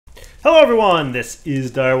Hello everyone, this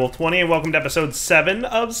is Direwolf20 and welcome to episode 7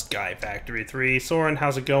 of Sky Factory 3. Soren,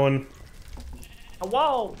 how's it going? Oh,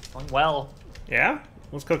 whoa! Going well. Yeah?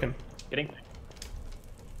 What's cooking? Getting...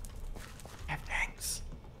 Yeah, thanks.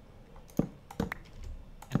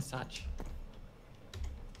 And such.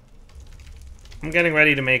 I'm getting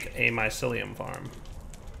ready to make a mycelium farm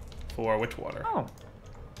for Witchwater. Oh,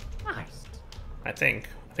 nice. I think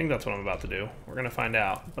that's what I'm about to do. We're gonna find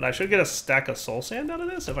out. But I should get a stack of soul sand out of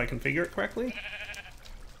this if I configure it correctly.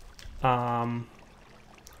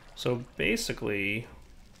 So basically,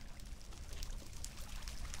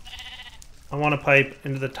 I want to pipe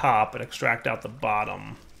into the top and extract out the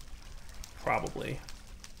bottom. Probably.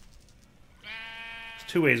 There's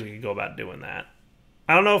two ways we could go about doing that.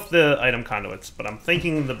 I don't know if the item conduits, but I'm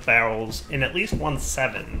thinking the barrels in at least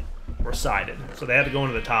 1.7 were sided. So they had to go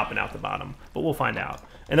into the top and out the bottom. But we'll find out.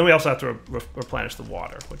 And then we also have to replenish the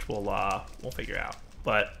water, which we'll figure out.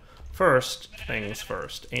 But first things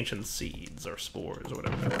first. Ancient seeds or spores or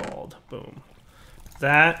whatever they're called. Boom.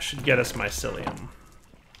 That should get us mycelium.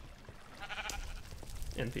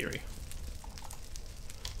 In theory.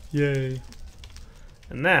 Yay.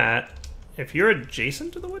 And that, if you're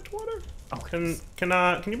adjacent to the Witchwater,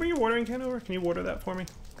 can you bring your watering can over? Can you water that for me?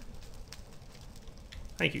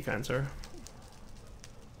 Thank you, kind sir.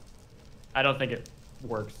 I don't think it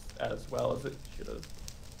works as well as it should have.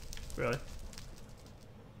 Really?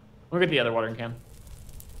 Look at the other watering can.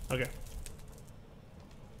 Okay.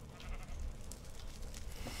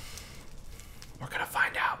 We're gonna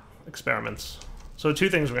find out. Experiments. So two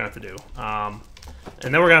things we're gonna have to do. And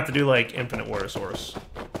then we're gonna have to do like infinite water source.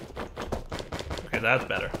 Okay, that's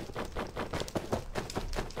better.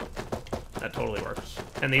 That totally works.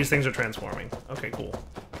 And these things are transforming. Okay, cool.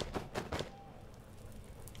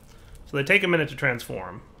 So they take a minute to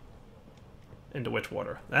transform into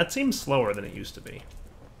Witchwater. That seems slower than it used to be.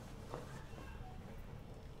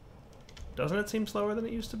 Doesn't it seem slower than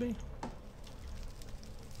it used to be? I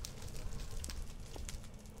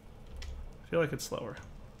feel like it's slower.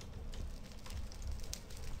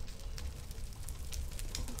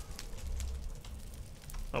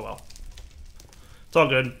 Oh well. It's all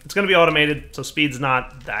good. It's going to be automated, so speed's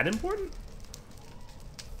not that important.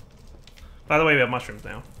 By the way, we have mushrooms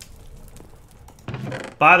now.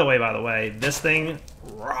 By the way, this thing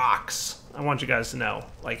rocks. I want you guys to know,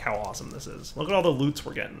 like, how awesome this is. Look at all the loots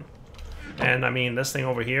we're getting. And, I mean, this thing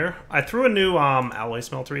over here. I threw a new alloy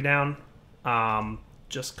smeltery down,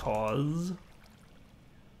 just cause.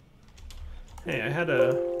 Hey, I had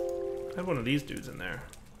one of these dudes in there.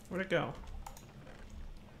 Where'd it go?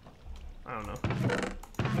 I don't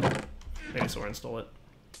know. Maybe Soren stole it.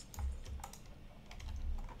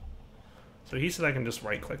 So he said I can just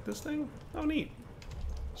right-click this thing? Oh, neat.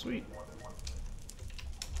 Sweet.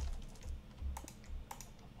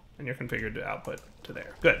 And you're configured to output to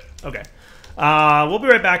there. Good. Okay. We'll be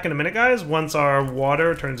right back in a minute, guys, once our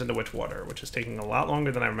water turns into Witchwater, which is taking a lot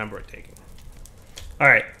longer than I remember it taking.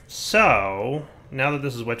 Alright, so now that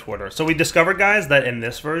this is Witchwater. So we discovered, guys, that in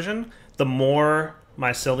this version, the more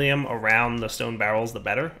mycelium around the stone barrels, the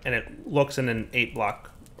better. And it looks in an 8-block,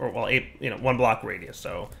 or well, 1 block radius.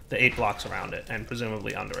 So the 8 blocks around it, and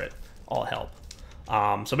presumably under it, all help.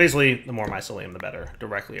 So basically, the more mycelium, the better,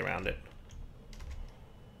 directly around it.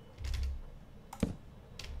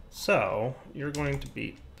 So, you're going to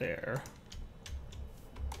be there.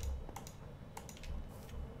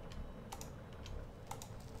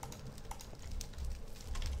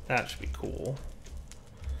 That should be cool.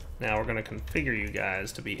 Now we're going to configure you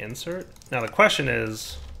guys to be insert. Now the question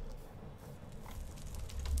is,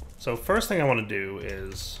 so first thing I want to do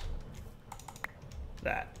is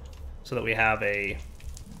that. So that we have a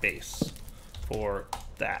base for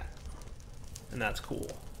that. And that's cool.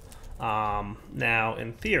 Now,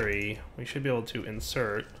 in theory, we should be able to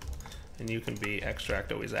insert, and you can be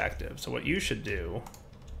extract always active. So what you should do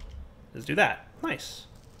is do that. Nice.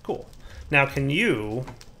 Cool. Now, can you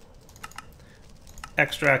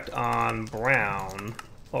extract on brown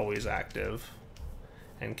always active?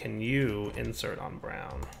 And can you insert on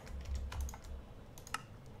brown?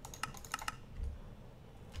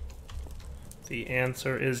 The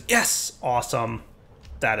answer is yes! Awesome.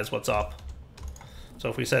 That is what's up. So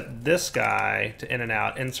if we set this guy to in and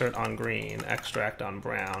out, insert on green, extract on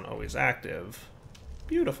brown, always active.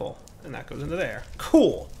 Beautiful. And that goes into there.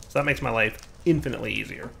 Cool. So that makes my life infinitely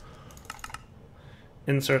easier.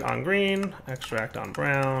 Insert on green, extract on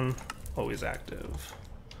brown, always active.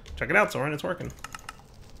 Check it out, Soren. It's working.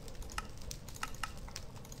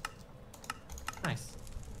 Nice.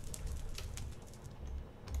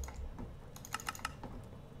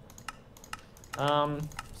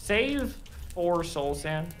 Save 4 soul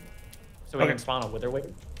sand So we Okay. can spawn a wither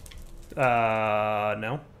wave?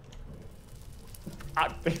 No.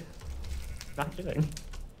 Not kidding.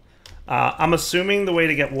 I'm assuming the way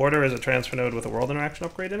to get water is a transfer node with a world interaction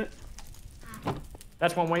upgrade in it.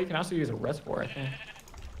 That's one way. You can also use a reservoir, I think.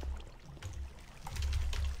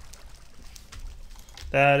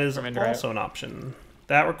 That is From indirect. also an option.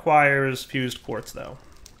 That requires fused quartz, though.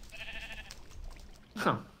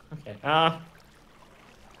 Huh. Okay.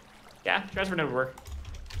 Yeah, transfer node would work.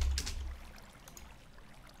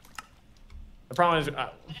 The problem is, you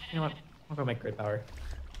know what? I'll go make grid power.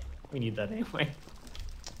 We need that anyway.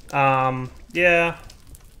 Yeah.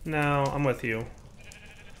 No, I'm with you.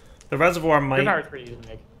 The reservoir Grid might... power is pretty easy to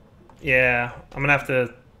make. Yeah, I'm gonna have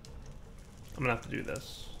to do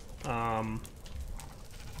this.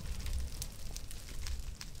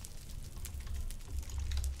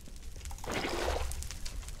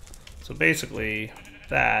 So basically,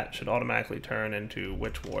 that should automatically turn into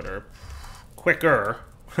witch water quicker.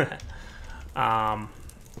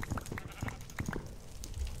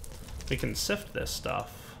 We can sift this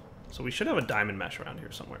stuff. So we should have a diamond mesh around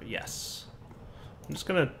here somewhere. Yes. I'm just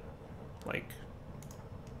gonna, like,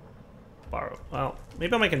 borrow. Well,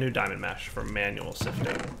 maybe I'll make a new diamond mesh for manual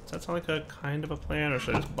sifting. Does that sound like a kind of a plan, or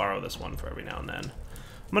should I just borrow this one for every now and then?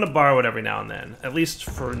 I'm gonna borrow it every now and then, at least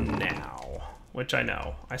for now, which I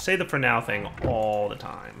know. I say the for now thing all the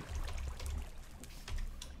time.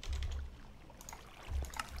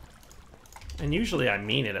 And usually I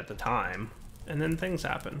mean it at the time, and then things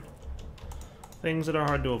happen. Things that are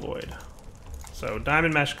hard to avoid. So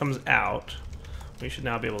diamond mesh comes out. We should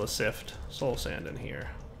now be able to sift soul sand in here.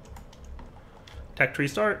 Tech tree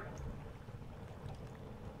start.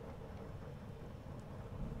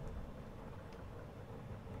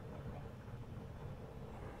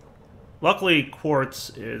 Luckily, quartz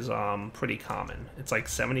is pretty common. It's like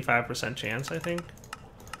 75% chance, I think,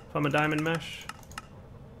 from a diamond mesh.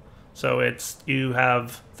 So it's, you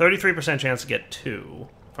have 33% chance to get 2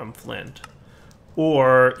 from flint,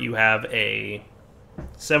 or you have a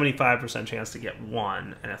 75% chance to get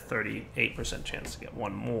 1 and a 38% chance to get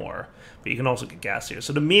 1 more. But you can also get gas here.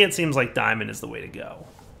 So to me, it seems like diamond is the way to go.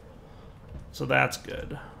 So that's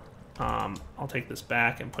good. I'll take this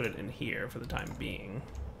back and put it in here for the time being.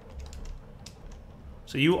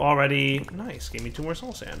 So you already, nice, gave me 2 more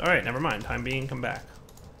soul sand. All right, never mind. Time being, come back.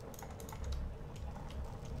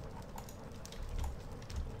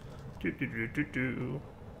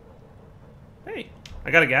 Hey,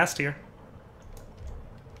 I got a gas tier.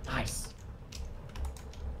 Nice.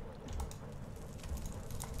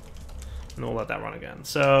 And we'll let that run again.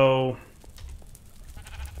 So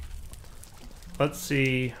let's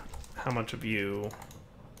see how much of you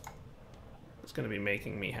is going to be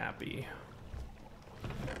making me happy.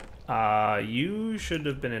 You should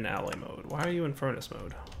have been in alloy mode. Why are you in furnace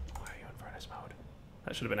mode? Why are you in furnace mode?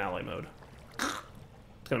 That should have been alloy mode.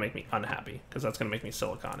 It's going to make me unhappy, because that's going to make me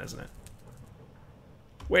silicon, isn't it?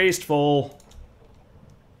 Wasteful.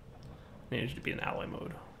 I need you to be in alloy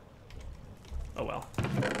mode. Oh well.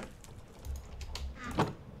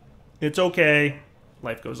 It's okay.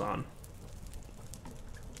 Life goes on.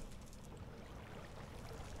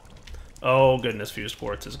 Oh goodness, fused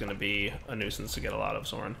quartz is going to be a nuisance to get a lot of,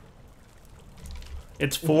 Soren.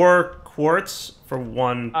 It's 4 quartz for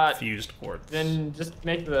 1 fused quartz. Then just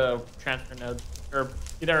make the transfer node, or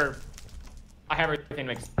either I have everything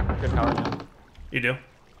makes good power now. You do?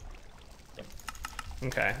 Yep.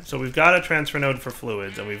 Okay, so we've got a transfer node for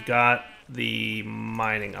fluids, and we've got the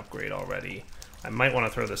mining upgrade already. I might want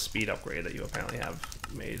to throw the speed upgrade that you apparently have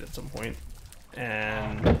made at some point.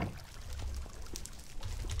 And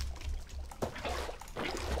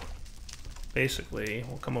basically,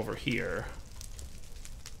 we'll come over here.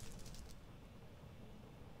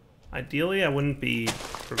 Ideally, I wouldn't be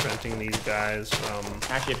preventing these guys from...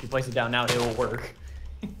 Actually, if you place it down now, it will work.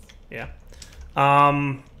 Yeah.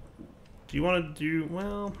 Do you want to do...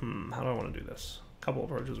 Well, how do I want to do this? A couple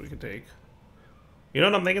approaches we could take. You know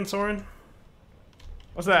what I'm thinking, Soren?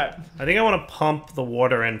 What's that? I think I want to pump the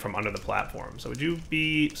water in from under the platform. So would you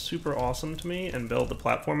be super awesome to me and build the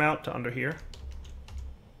platform out to under here?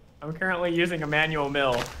 I'm currently using a manual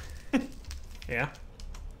mill. Yeah?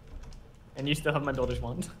 And you still have my builder's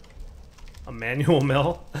wand. A manual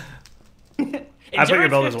mill? I put your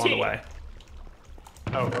builder's wand away.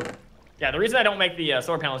 Oh, okay. Yeah, the reason I don't make the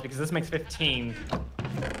solar panel is because this makes 15,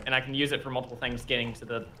 and I can use it for multiple things getting to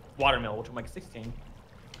the water mill, which will make 16.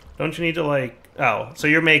 Don't you need to, like... Oh, so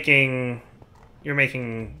you're making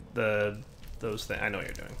those things. I know what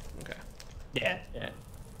you're doing. Okay. Yeah, yeah.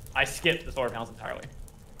 I skipped the solar panels entirely.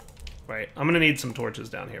 Right. I'm going to need some torches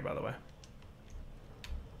down here, by the way.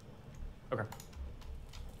 Okay.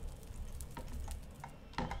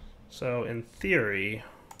 So in theory,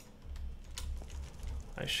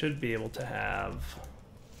 I should be able to have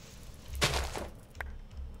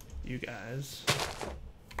you guys.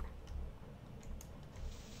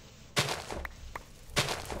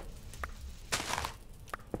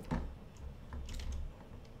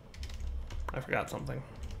 I forgot something.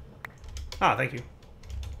 Ah, thank you.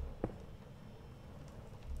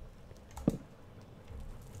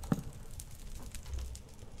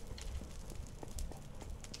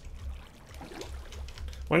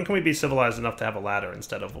 When can we be civilized enough to have a ladder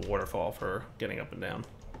instead of a waterfall for getting up and down?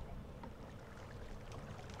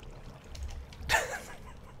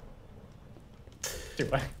 Do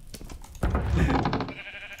I?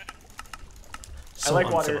 I like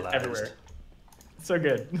water everywhere. It's so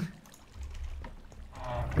good.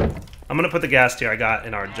 I'm gonna put the gas tier I got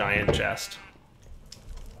in our giant chest.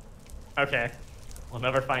 Okay. We'll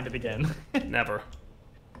never find it again. Never.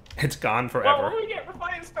 It's gone forever. Well, when we get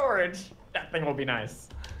refined storage, that thing will be nice.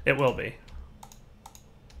 It will be.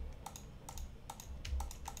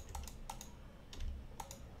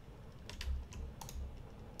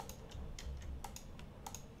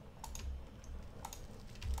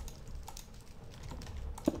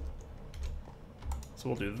 So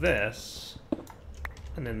we'll do this,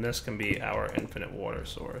 and then this can be our infinite water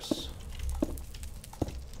source.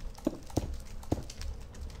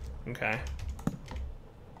 Okay.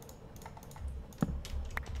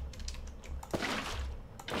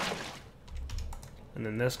 And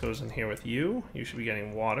then this goes in here with you. You should be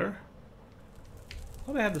getting water. I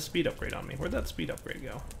thought I had the speed upgrade on me. Where'd that speed upgrade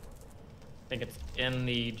go? I think it's in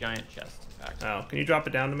the giant chest, in fact. Oh, can you drop it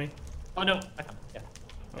down to me? Oh, no. I found it. Yeah.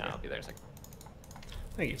 Okay. Yeah, I'll be there in a second.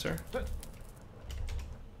 Thank you, sir.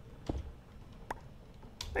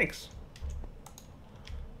 Thanks.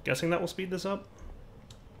 Guessing that will speed this up?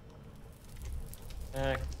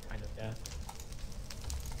 Kind of, yeah.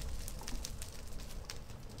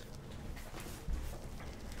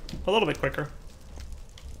 A little bit quicker.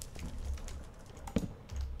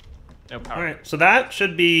 No power. All right, so that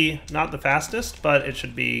should be not the fastest, but it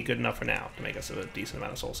should be good enough for now to make us a decent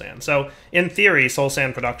amount of soul sand. So in theory, soul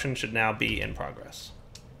sand production should now be in progress.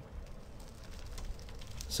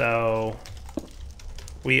 So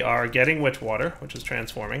we are getting witch water, which is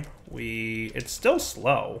transforming. It's still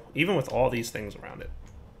slow, even with all these things around it.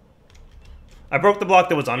 I broke the block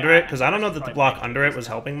that was under it, because I don't know that the block under it was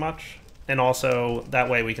helping much. And also, that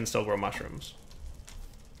way we can still grow mushrooms.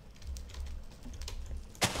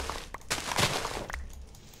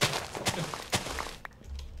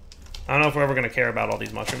 I don't know if we're ever going to care about all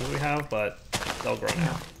these mushrooms we have, but they'll grow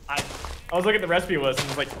now. I was looking at the recipe list and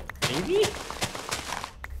was like, maybe?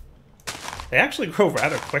 They actually grow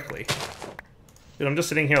rather quickly. Dude, I'm just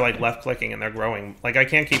sitting here like left-clicking and they're growing. Like, I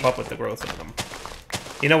can't keep up with the growth of them.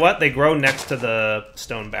 You know what? They grow next to the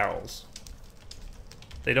stone barrels.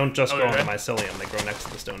 They don't just grow on the mycelium, they grow next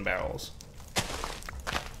to the stone barrels.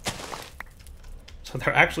 So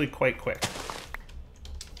they're actually quite quick.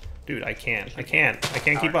 Dude, I can't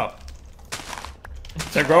keep up.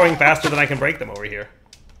 They're growing faster than I can break them over here.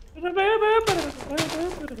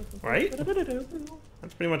 Right?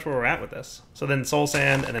 That's pretty much where we're at with this. So then soul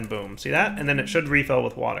sand, and then boom. See that? And then it should refill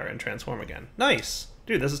with water and transform again. Nice!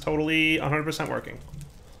 Dude, this is totally 100% working.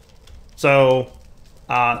 So,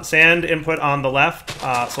 sand input on the left,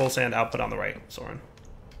 soul sand output on the right, Soren.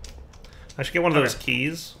 I should get one of those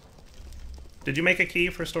keys. Did you make a key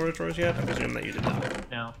for storage drawers yet? I presume that you did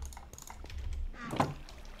not. No.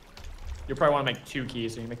 You'll probably want to make 2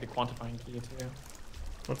 keys, so you make the quantifying key too.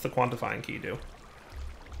 What's the quantifying key do?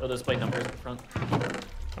 It'll display numbers at the front.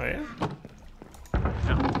 Oh yeah?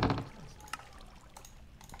 No.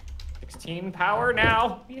 16 power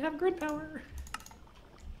now. We have grid power.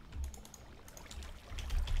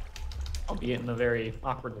 Albeit in a very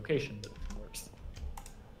awkward location, but it works.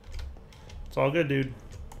 It's all good, dude.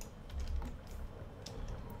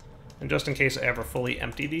 And just in case I ever fully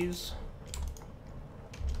empty these,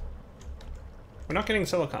 we're not getting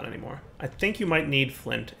silicon anymore. I think you might need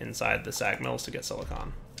flint inside the sag mills to get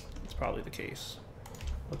silicon. That's probably the case.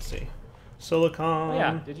 Let's see. Silicon. Oh,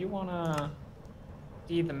 yeah, did you want to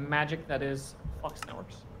see the magic that is Flux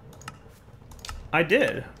Networks? I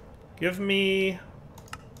did. Give me...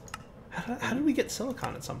 How did we get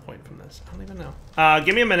silicon at some point from this? I don't even know.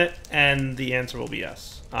 Give me a minute, and the answer will be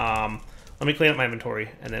yes. Let me clean up my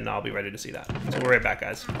inventory, and then I'll be ready to see that. So we're right back,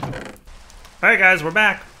 guys. All right, guys, we're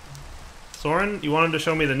back. Soren, you wanted to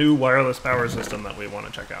show me the new wireless power system that we want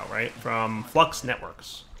to check out, right? From Flux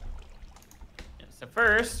Networks. Yeah, so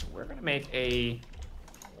first, we're going to make a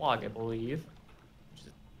plug, I believe.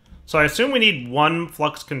 So I assume we need one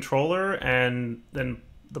Flux controller and then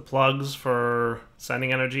the plugs for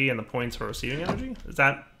sending energy and the points for receiving energy? Is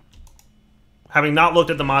that... Having not looked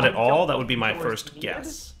at the mod at all, that would be my first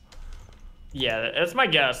guess. Yeah, that's my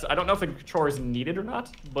guess. I don't know if the controller is needed or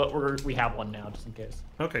not, but we have one now, just in case.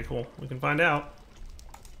 Okay, cool. We can find out.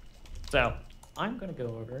 So, I'm going to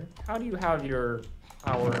go over. How do you have your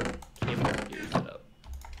power cable here set up?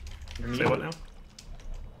 Say what now?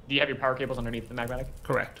 Do you have your power cables underneath the magmatic?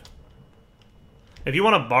 Correct. If you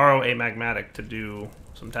want to borrow a magmatic to do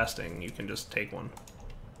some testing, you can just take one.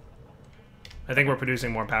 I think we're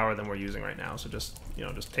producing more power than we're using right now, so just, you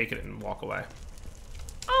know, just take it and walk away.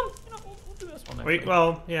 We'll do this one. Wait,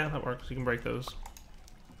 well, yeah, that works. You can break those.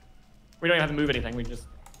 We don't even have to move anything. We just...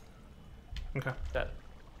 Okay. That.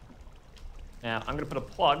 Now, I'm going to put a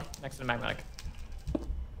plug next to the magmatic.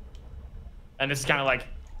 And this is kind of like,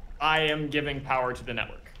 I am giving power to the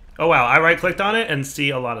network. Oh, wow. I right-clicked on it and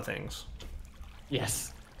see a lot of things.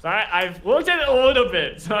 Yes. So I've looked at it a little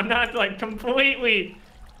bit, so I'm not, like, completely,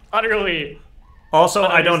 utterly... Also,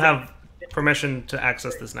 I don't have permission to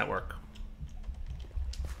access this network.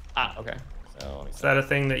 Ah, okay. So is that a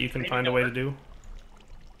thing that you can find a way to do?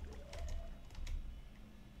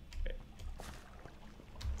 Okay.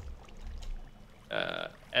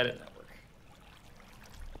 Edit network.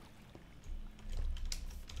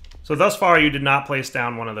 So thus far, you did not place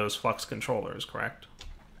down one of those flux controllers, correct?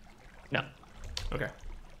 No. Okay.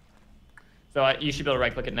 So you should be able to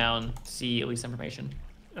right-click it now and see at least information.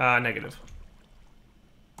 Negative.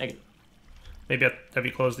 Negative. Maybe have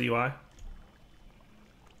you closed the UI?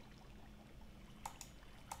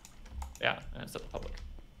 Yeah, and it's up to public.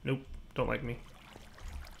 Nope. Don't like me.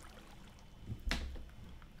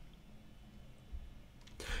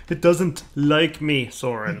 It doesn't like me,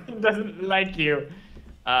 Soren. It doesn't like you.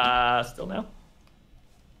 Still no?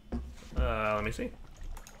 Let me see.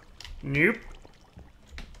 Nope.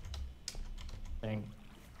 Dang.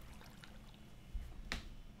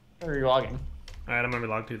 Where are you logging? Alright, I'm gonna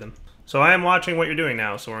relog too then. So I am watching what you're doing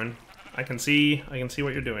now, Soren. I can see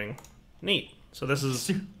what you're doing. Neat. So this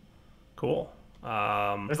is cool.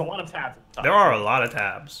 There's a lot of tabs. There are a lot of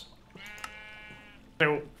tabs.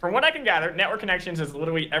 So from what I can gather, network connections is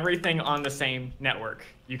literally everything on the same network.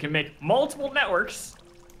 You can make multiple networks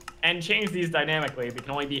and change these dynamically, but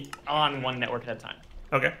can only be on one network at a time.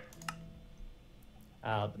 Okay.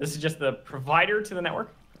 This is just the provider to the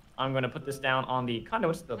network. I'm going to put this down on the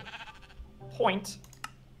conduits, the point,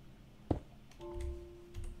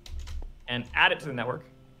 and add it to the network.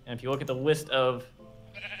 And if you look at the list of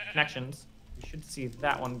connections, you should see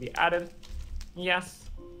that one be added. Yes.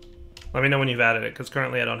 Let me know when you've added it, because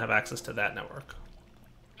currently I don't have access to that network.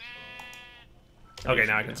 Okay,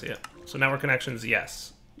 now I can see it. So network connections,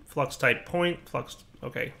 yes. Flux type point, flux...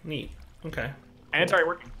 Okay, neat. Okay. And it's already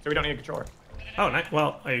working, so we don't need a controller. Oh, nice.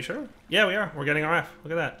 Well, are you sure? Yeah, we are. We're getting RF.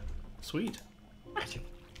 Look at that. Sweet.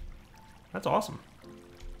 That's awesome.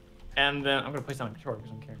 And then I'm going to place it on a controller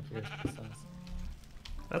because I'm curious what this says.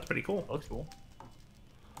 That's pretty cool. Looks cool.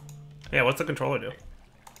 Yeah, what's the controller do?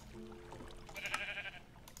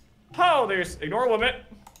 Oh, there's ignore limit,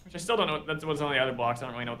 which I still don't know. That's what's on the other blocks. I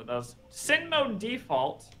don't really know what that does. Send mode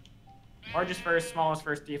default, largest first, smallest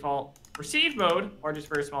first default. Receive mode, largest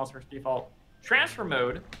first, smallest first default. Transfer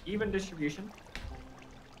mode, even distribution.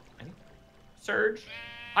 Surge,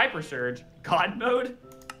 hyper surge, God mode,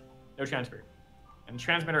 no transfer. And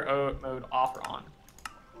transmitter mode off or on.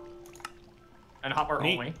 And hotbar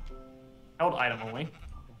only. Held item only.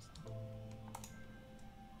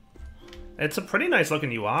 It's a pretty nice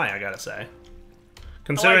looking UI, I gotta say.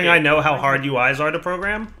 Considering I know how hard UIs are to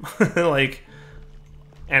program, like,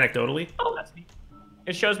 anecdotally. Oh, that's neat.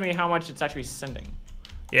 It shows me how much it's actually sending.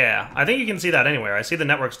 Yeah, I think you can see that anywhere. I see the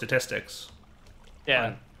network statistics.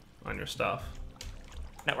 Yeah. On your stuff.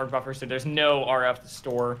 Network buffer, so there's no RF to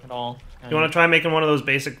store at all. You want to try making one of those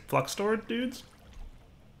basic flux stored dudes?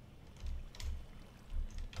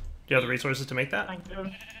 Do you have the resources to make that?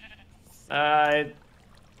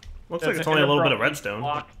 Looks like it's only a little bit of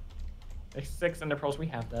redstone. There's 6 ender pearls. We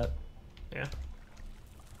have that. Yeah.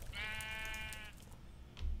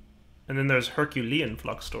 And then there's Herculean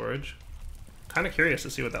flux storage. Kind of curious to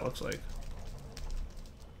see what that looks like.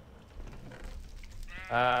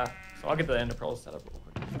 So I'll get the ender pearls set up real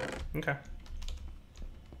quick. Okay.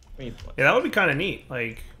 Yeah, that would be kind of neat.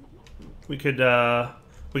 Like, we could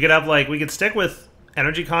have like we could stick with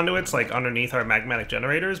energy conduits like underneath our magmatic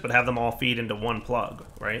generators, but have them all feed into one plug,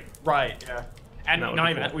 right? Right. Yeah. And not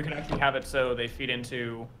even cool. that, we can actually have it so they feed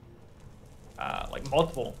into like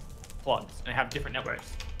multiple plugs and have different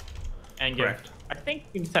networks. Right. And give, correct. I think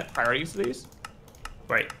we can set priorities to these.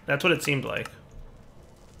 Right. That's what it seemed like.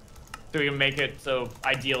 So we can make it so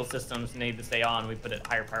ideal systems need to stay on. We put it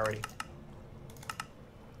higher priority.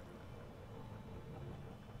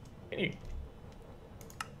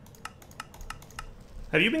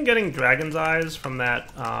 Have you been getting dragon's eyes from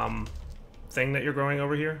that thing that you're growing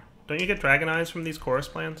over here? Don't you get dragon eyes from these chorus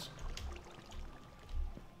plants?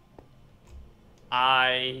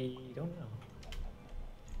 I don't know.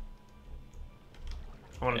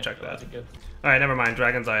 I want to check that. Good. All right, never mind.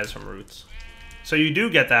 Dragon's eyes from roots. So you do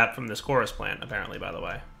get that from this chorus plant, apparently. By the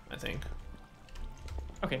way, I think.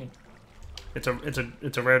 Okay. Neat.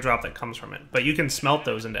 It's a rare drop that comes from it, but you can smelt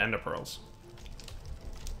those into ender pearls.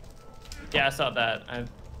 Yeah, I saw that. I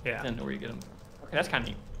Yeah. didn't know where you get them. Okay, that's kind of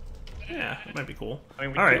neat. Yeah, it might be cool. I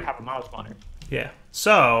mean, we All do right. have a model spawner. Yeah.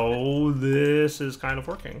 So this is kind of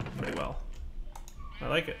working pretty well. I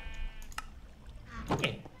like it.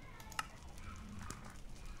 Okay.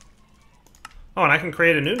 Oh, and I can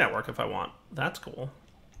create a new network if I want. That's cool.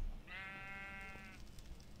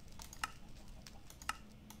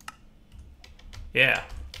 Yeah.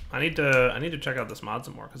 I need to check out this mod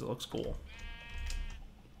some more because it looks cool.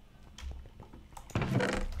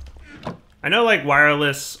 I know like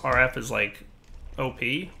wireless RF is like OP,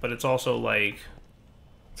 but it's also like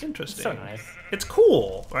it's interesting. So nice. It's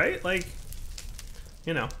cool, right? Like,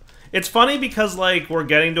 you know. It's funny because like we're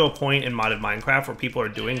getting to a point in modded Minecraft where people are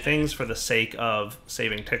doing things for the sake of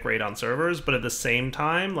saving tick rate on servers, but at the same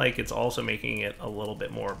time, like it's also making it a little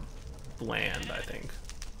bit more bland, I think.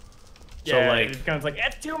 Yeah, So like it becomes like,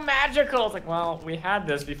 it's too magical. It's like, well, we had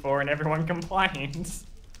this before and everyone complains.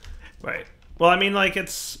 Right. Well, I mean, like,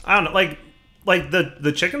 it's... I don't know. Like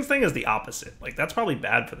the chickens thing is the opposite. Like, that's probably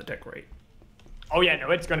bad for the tick rate. Oh, yeah,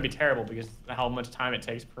 no, it's going to be terrible because how much time it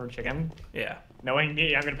takes per chicken. Yeah. Knowing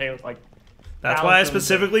me, I'm going to pay with, like, That's why I thousands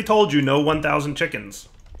specifically told you no 1,000 chickens.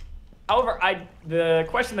 However, the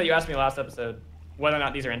question that you asked me last episode, whether or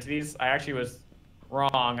not these are entities, I actually was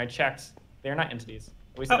wrong. I checked. They're not entities.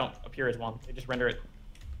 At least they don't appear as one. They just render it.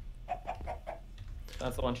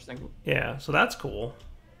 That's a little interesting. Yeah, so that's cool.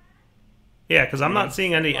 Yeah, because I'm not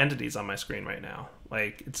seeing any entities on my screen right now.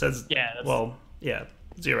 Like, it says... Yeah, that's... Well, yeah,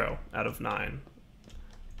 0 out of 9.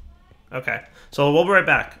 Okay, so we'll be right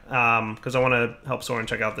back, because I want to help Soren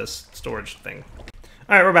check out this storage thing.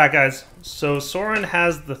 Alright, we're back, guys. So Soren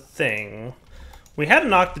has the thing. We had an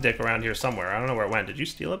Octadic around here somewhere. I don't know where it went. Did you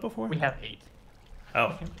steal it before? We have 8.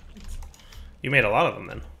 Oh. You made a lot of them,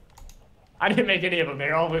 then. I didn't make any of them.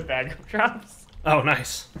 They're all with bag drops. Oh,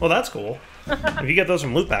 nice. Well, that's cool. If you get those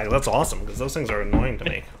from loot bags, that's awesome, because those things are annoying to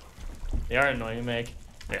make. They are annoying to make.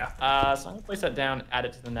 Yeah. So I'm going to place that down, add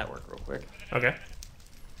it to the network real quick. Okay.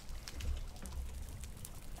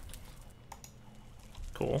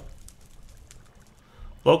 Cool.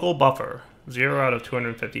 Local buffer. 0 out of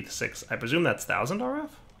 256. I presume that's 1,000 RF?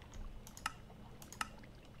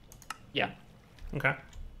 Yeah. Okay.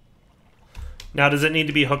 Now, does it need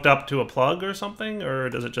to be hooked up to a plug or something, or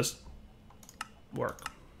does it just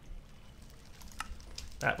work?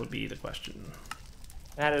 That would be the question.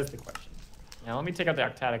 That is the question. Now let me take out the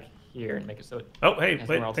Octadic here and make it so it... Oh, hey, has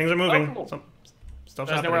wait, nowhere else. things are moving. Oh, cool. Stuff's There's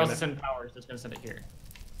happening nowhere else there. to send power, so it's going to send it here.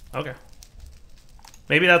 Okay.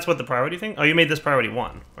 Maybe that's what the priority thing... Oh, you made this priority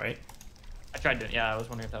 1, right? I tried to, yeah, I was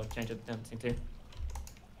wondering if that would change it. Didn't seem to.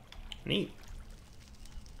 Neat.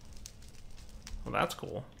 Well, that's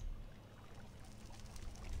cool.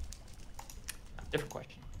 Different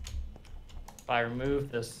question. If I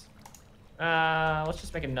remove this, let's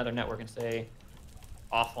just make another network and say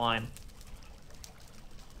offline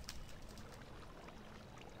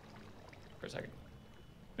for a second.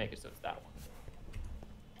 Make it so it's that one.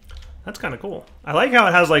 That's kind of cool. I like how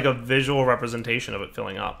it has like a visual representation of it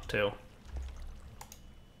filling up too.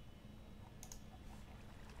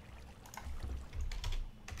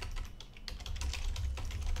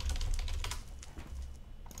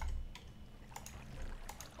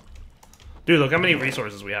 Dude, look how many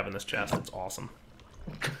resources we have in this chest. It's awesome.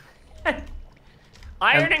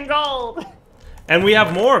 Iron and gold! And we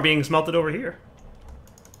have more being smelted over here.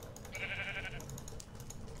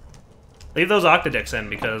 Leave those Octadics in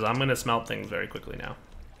because I'm going to smelt things very quickly now.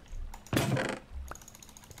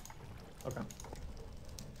 Okay.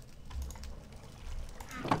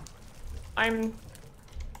 I'm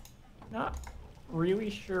not really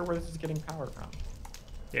sure where this is getting power from.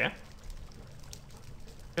 Yeah?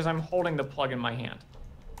 Because I'm holding the plug in my hand.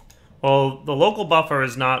 Well, the local buffer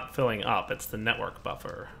is not filling up. It's the network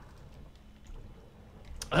buffer.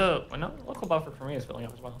 Oh, well, no, the local buffer for me is filling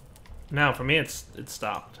up as well. No, for me it's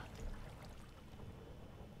stopped.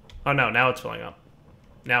 Oh no, now it's filling up.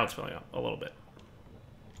 Now it's filling up a little bit.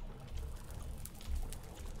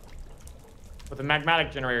 But the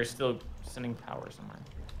magmatic generator is still sending power somewhere.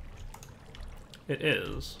 It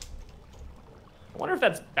is. I wonder if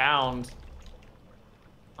that's bound.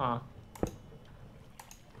 Huh.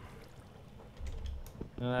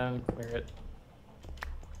 Clear it.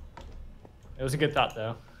 It was a good thought,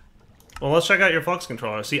 though. Well, let's check out your flux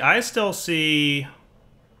controller. See, I still see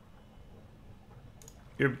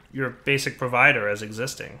your basic provider as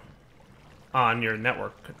existing on your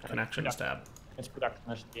network connections tab. It's production.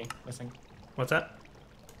 That should be missing. What's that?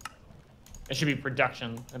 It should be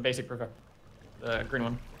production. The basic production. The green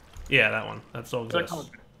one. Yeah, that one. That still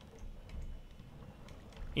exists.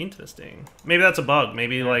 Interesting. Maybe that's a bug.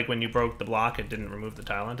 Maybe like when you broke the block, it didn't remove the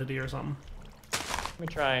tile entity or something. Let me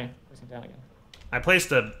try placing down again. I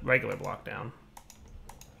placed a regular block down.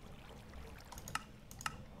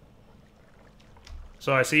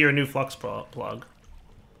 So I see your new flux plug.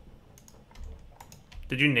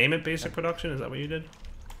 Did you name it basic production? Is that what you did?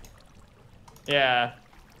 Yeah.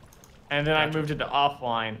 And then Gotcha. I moved it to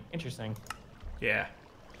offline. Interesting. Yeah.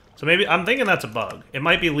 So maybe, I'm thinking that's a bug. It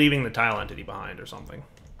might be leaving the tile entity behind or something.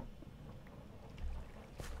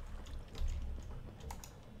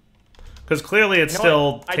 Because clearly it's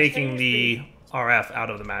still taking the RF out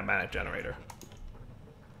of the magmatic generator.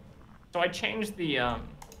 So I changed the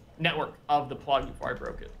network of the plug before I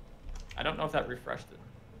broke it. I don't know if that refreshed it.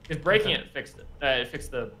 Because breaking it fixed it.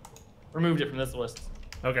 It removed it from this list.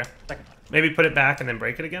 Okay. Second time. Maybe put it back and then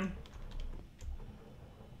break it again?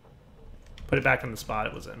 Put it back in the spot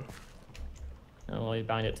it was in. Oh, well, you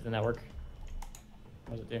bind it to the network.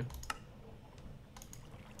 What does it do?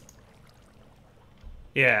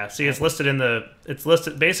 Yeah, see, it's listed in the... It's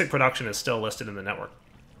listed... Basic production is still listed in the network.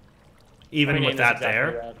 Even with that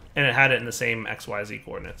there. And it had it in the same XYZ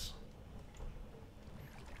coordinates.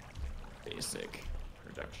 Basic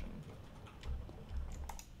production.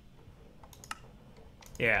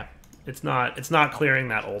 Yeah. It's not clearing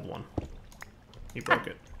that old one. You broke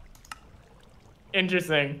it.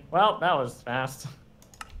 Interesting. Well, that was fast.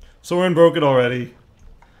 Soren broke it already.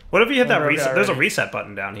 What if you hit that Broke it reset? There's a already. reset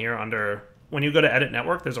button down here under... When you go to edit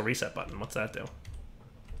network, there's a reset button. What's that do?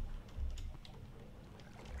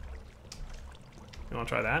 You want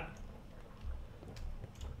to try that?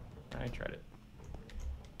 I tried it.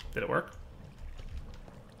 Did it work?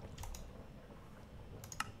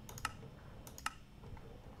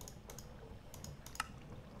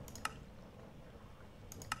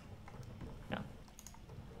 No.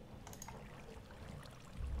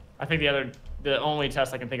 I think the only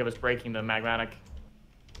test I can think of is breaking the magmatic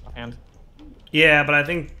offhand. Yeah, but I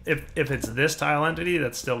think if it's this tile entity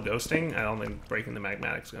that's still ghosting, I don't think breaking the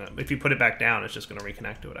magmatic's gonna... If you put it back down, it's just gonna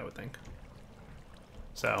reconnect to it, I would think.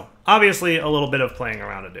 So, obviously, a little bit of playing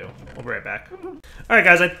around to do. We'll be right back. Alright,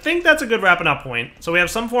 guys, I think that's a good wrapping up point. So we have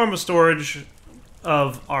some form of storage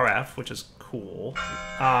of RF, which is cool.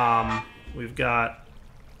 We've got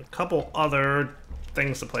a couple other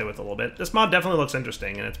things to play with a little bit. This mod definitely looks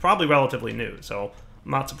interesting, and it's probably relatively new, so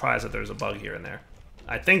I'm not surprised that there's a bug here and there.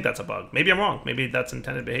 I think that's a bug. Maybe I'm wrong. Maybe that's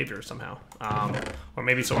intended behavior somehow. Or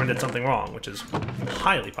maybe Soren did something wrong, which is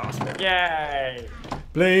highly possible. Yay!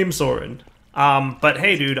 Blame Soren. But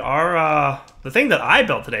hey, dude, the thing that I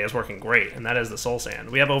built today is working great, and that is the soul sand.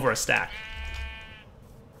 We have over a stack.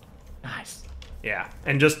 Nice. Yeah,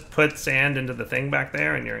 and just put sand into the thing back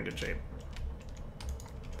there, and you're in good shape.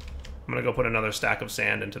 I'm gonna go put another stack of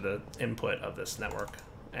sand into the input of this network,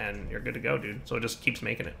 and you're good to go, dude. So it just keeps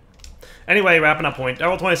making it. Anyway, wrapping up point.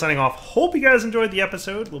 Daryl20 signing off. Hope you guys enjoyed the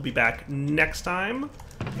episode. We'll be back next time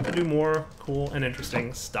to do more cool and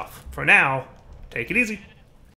interesting stuff. For now, take it easy.